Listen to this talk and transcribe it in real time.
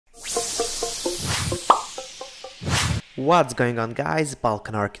What's going on, guys?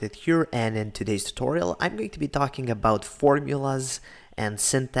 Balkan Architect here, and in today's tutorial I'm going to be talking about formulas and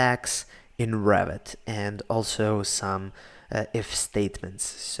syntax in Revit and also some if statements.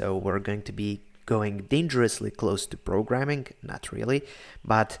 So we're going to be going dangerously close to programming, not really,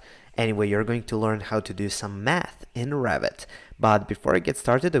 but anyway, you're going to learn how to do some math in Revit. But before I get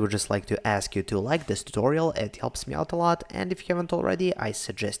started, I would just like to ask you to like this tutorial. It helps me out a lot, and if you haven't already, I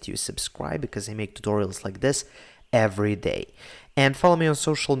suggest you subscribe because I make tutorials like this every day. And follow me on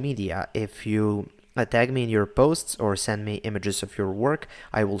social media. If you tag me in your posts or send me images of your work,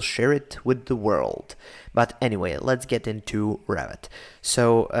 I will share it with the world. But anyway, let's get into Revit.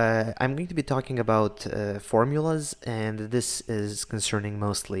 So I'm going to be talking about formulas, and this is concerning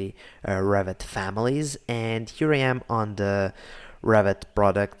mostly Revit families. And here I am on the Revit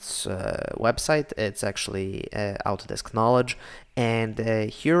products website. It's actually Autodesk Knowledge, and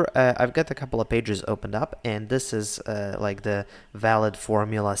here I've got a couple of pages opened up, and this is like the valid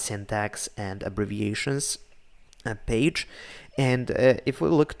formula, syntax, and abbreviations page. And if we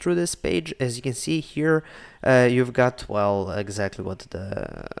look through this page, as you can see here, you've got, well, exactly what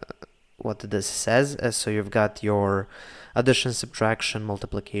this says. So you've got your addition, subtraction,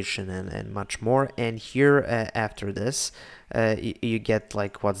 multiplication, and much more. And here after this, you get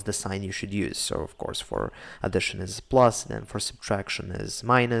like what's the sign you should use. So of course for addition is plus, then for subtraction is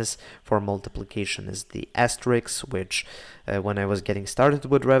minus, for multiplication is the asterisk, which when I was getting started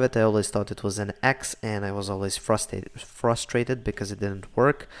with Revit, I always thought it was an X, and I was always frustrated because it didn't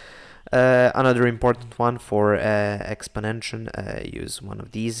work. Another important one for exponential, use one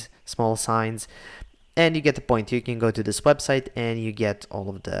of these small signs, and you get the point. You can go to this website and you get all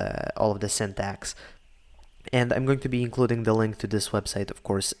of the syntax. And I'm going to be including the link to this website, of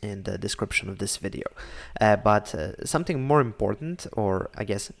course, in the description of this video. But something more important, or I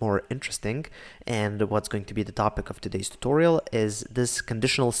guess more interesting, and what's going to be the topic of today's tutorial is this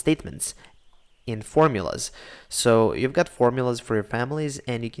conditional statements in formulas. So you've got formulas for your families,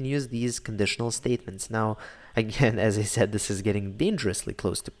 and you can use these conditional statements. Now, again, as I said, this is getting dangerously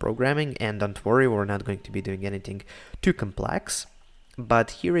close to programming, and don't worry, we're not going to be doing anything too complex.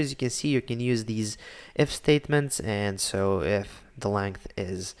 But here, as you can see, you can use these if statements, and so if the length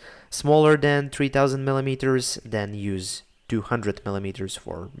is smaller than 3000 millimeters, then use 200 millimeters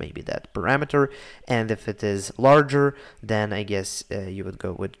for maybe that parameter, and if it is larger, then I guess you would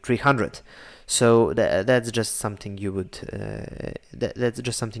go with 300. So that's just something you would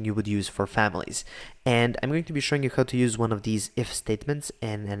use for families. And I'm going to be showing you how to use one of these if statements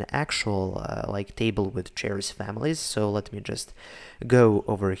in an actual like table with chairs families. So let me just go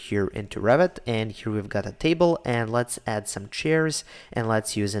over here into Revit, and here we've got a table, and let's add some chairs and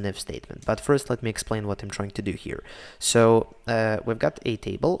let's use an if statement. But first, let me explain what I'm trying to do here. So we've got a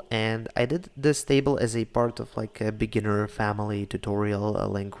table, and I did this table as a part of like a beginner family tutorial. A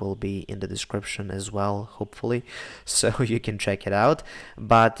link will be in the description as well, hopefully, so you can check it out.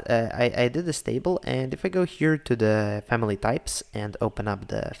 But I did this table, and if I go here to the family types and open up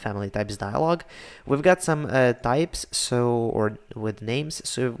the family types dialog, we've got some types, or with names.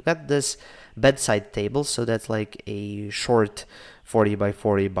 So we've got this bedside table, so that's like a short 40 by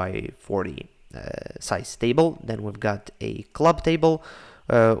 40 by 40 size table. Then we've got a club table,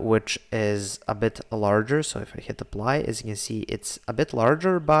 which is a bit larger. So if I hit apply, as you can see, it's a bit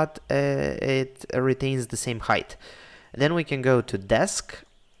larger, but it retains the same height. Then we can go to desk,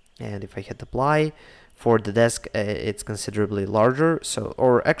 and if I hit apply, for the desk, it's considerably larger. So,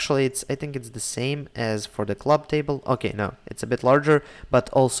 or actually, I think it's the same as for the club table. Okay, no, it's a bit larger, but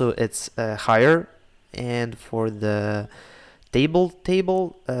also it's higher. And for the table,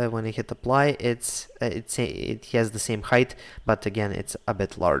 when I hit apply, it has the same height, but again, it's a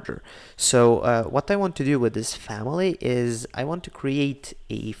bit larger. So what I want to do with this family is I want to create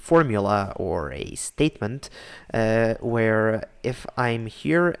a formula or a statement where if I'm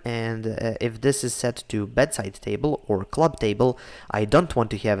here and if this is set to bedside table or club table, I don't want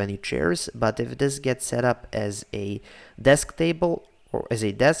to have any chairs. But if this gets set up as a desk table, or as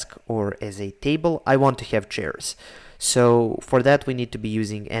a desk, or as a table, I want to have chairs. So for that, we need to be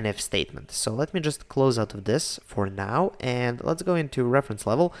using an if statement. So let me just close out of this for now, and let's go into reference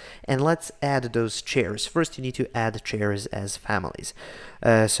level, and let's add those chairs. First, you need to add chairs as families.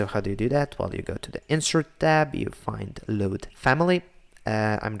 So how do you do that? Well, you go to the Insert tab, you find Load Family.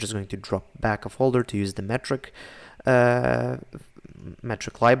 I'm just going to drop back a folder to use the metric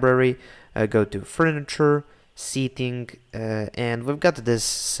library. Go to Furniture, Seating, and we've got this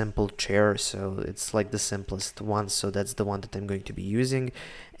simple chair, so it's like the simplest one, so that's the one that I'm going to be using.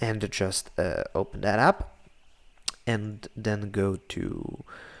 And just open that up, and then go to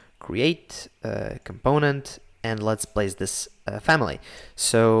create component, and let's place this family.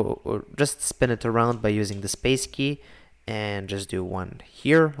 So just spin it around by using the space key, and just do one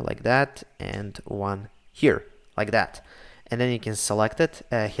here like that, and one here like that. And then you can select it,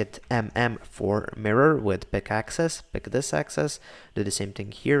 hit for mirror with pick axis, pick this axis, do the same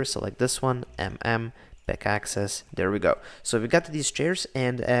thing here, select this one, pick axis, there we go. So we got these chairs,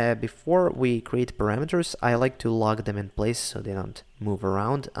 and before we create parameters, I like to lock them in place so they don't move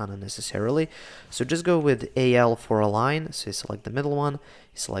around unnecessarily. So just go with AL for align, so you select the middle one,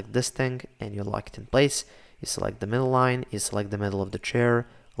 you select this thing, and you lock it in place. You select the middle line, you select the middle of the chair,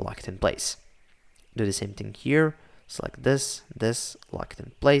 lock it in place. Do the same thing here. Select this, lock it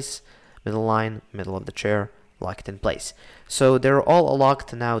in place, middle line, middle of the chair, lock it in place. So they're all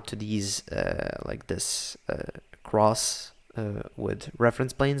locked now to these, like this cross with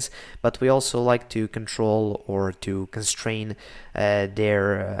reference planes, but we also like to control or to constrain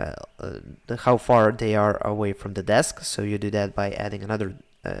their how far they are away from the desk. So you do that by adding another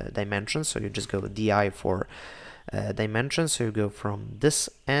dimension. So you just go with DI for dimension. So you go from this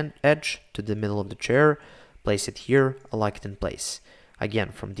edge to the middle of the chair, place it here, lock it in place. Again,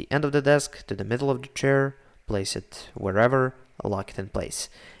 from the end of the desk to the middle of the chair, place it wherever, lock it in place.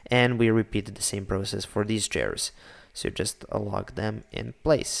 And we repeated the same process for these chairs. So just lock them in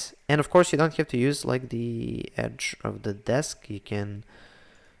place. And of course, you don't have to use like the edge of the desk. You can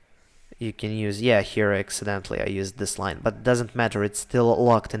use, yeah, here accidentally I used this line, but it doesn't matter, it's still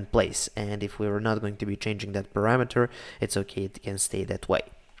locked in place. And if we were not going to be changing that parameter, it's okay, it can stay that way.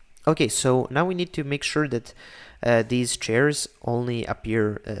 Okay, so now we need to make sure that these chairs only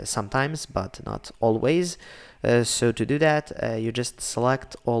appear sometimes, but not always. So to do that, you just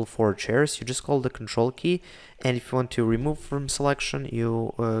select all 4 chairs, you just hold the control key, and if you want to remove from selection,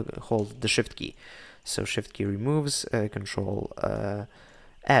 you hold the shift key. So shift key removes, control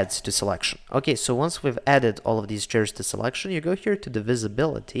adds to selection. Okay, so once we've added all of these chairs to selection, you go here to the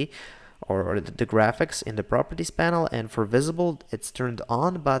visibility, or the graphics in the properties panel, and for visible it's turned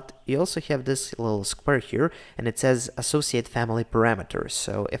on, but you also have this little square here and it says associate family parameters.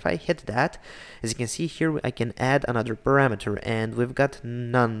 So if I hit that, as you can see here, I can add another parameter, and we've got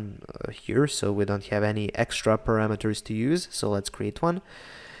none here, so we don't have any extra parameters to use. So let's create one,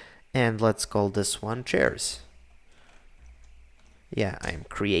 and let's call this one chairs. Yeah, I'm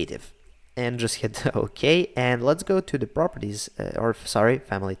creative. And just hit OK, and let's go to the properties,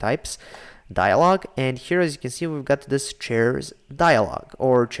 family types dialog, and here, as you can see, we've got this chairs dialog,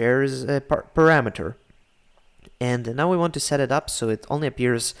 or chairs parameter, and now we want to set it up so it only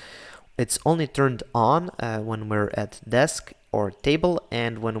appears, it's only turned on when we're at desk or table,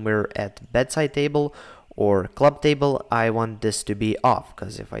 and when we're at bedside table or club table, I want this to be off,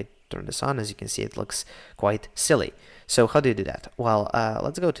 because if I turn this on, as you can see, it looks quite silly. So how do you do that? Well,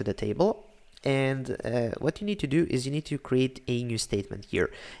 let's go to the table, and what you need to do is you need to create a new statement here,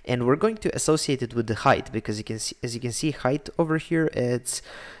 and we're going to associate it with the height, because you can see, as you can see, height over here, it's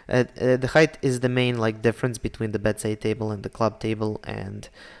the height is the main like difference between the bedside table and the club table and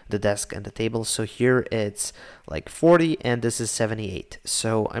the desk and the table. So here it's like 40 and this is 78.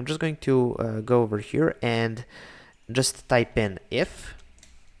 So I'm just going to go over here and just type in if,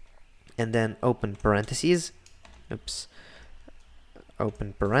 and then open parentheses,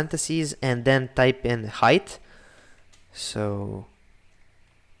 open parentheses, and then type in height. So,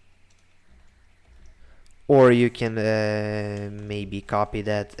 or you can maybe copy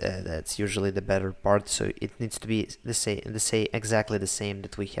that, that's usually the better part. So it needs to be exactly the same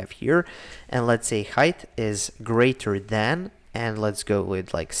that we have here, and let's say height is greater than, and let's go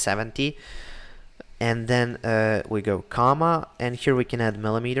with like 70, and then we go comma, and here we can add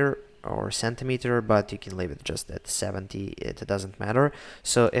millimeter or centimeter, but you can leave it just at 70, it doesn't matter.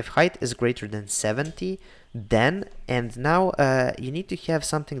 So if height is greater than 70, then, and now you need to have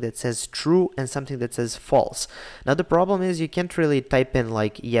something that says true and something that says false. Now the problem is you can't really type in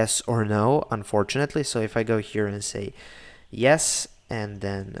like yes or no, unfortunately. So if I go here and say yes, and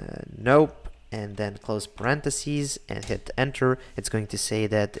then nope, and then close parentheses and hit enter, it's going to say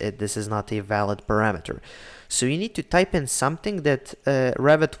that this is not a valid parameter. So you need to type in something that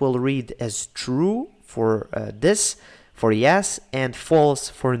Revit will read as true for this, for yes, and false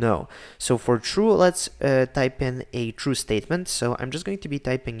for no. So for true, let's type in a true statement. So I'm just going to be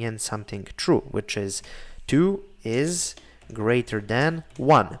typing in something true, which is 2 is greater than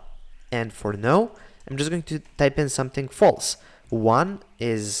 1. And for no, I'm just going to type in something false. 1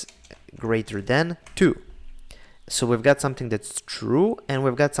 is greater than 2. So we've got something that's true and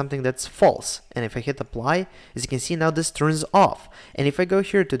we've got something that's false. And if I hit apply, as you can see, now this turns off. And if I go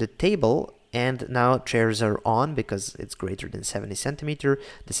here to the table, and now chairs are on because it's greater than 70 centimeter.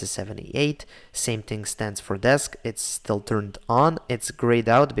 This is 78. Same thing stands for desk. It's still turned on. It's grayed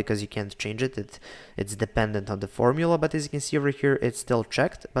out because you can't change it. It's dependent on the formula, but as you can see over here, it's still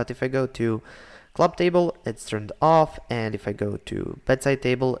checked. But if I go to club table, it's turned off, and if I go to bedside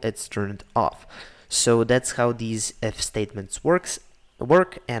table, it's turned off. So that's how these if statements work,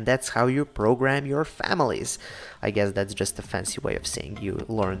 and that's how you program your families. I guess that's just a fancy way of saying you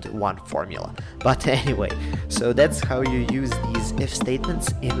learned one formula. But anyway, so that's how you use these if statements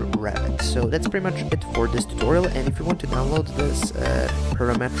in Revit. So that's pretty much it for this tutorial, and if you want to download this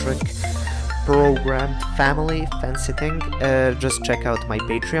parametric programmed family fancy thing, just check out my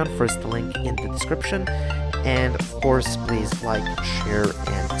Patreon, first link in the description. And of course, please like, share,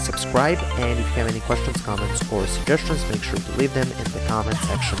 and subscribe. And if you have any questions, comments, or suggestions, make sure to leave them in the comment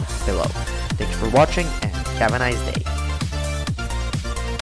section below. Thank you for watching, and have a nice day.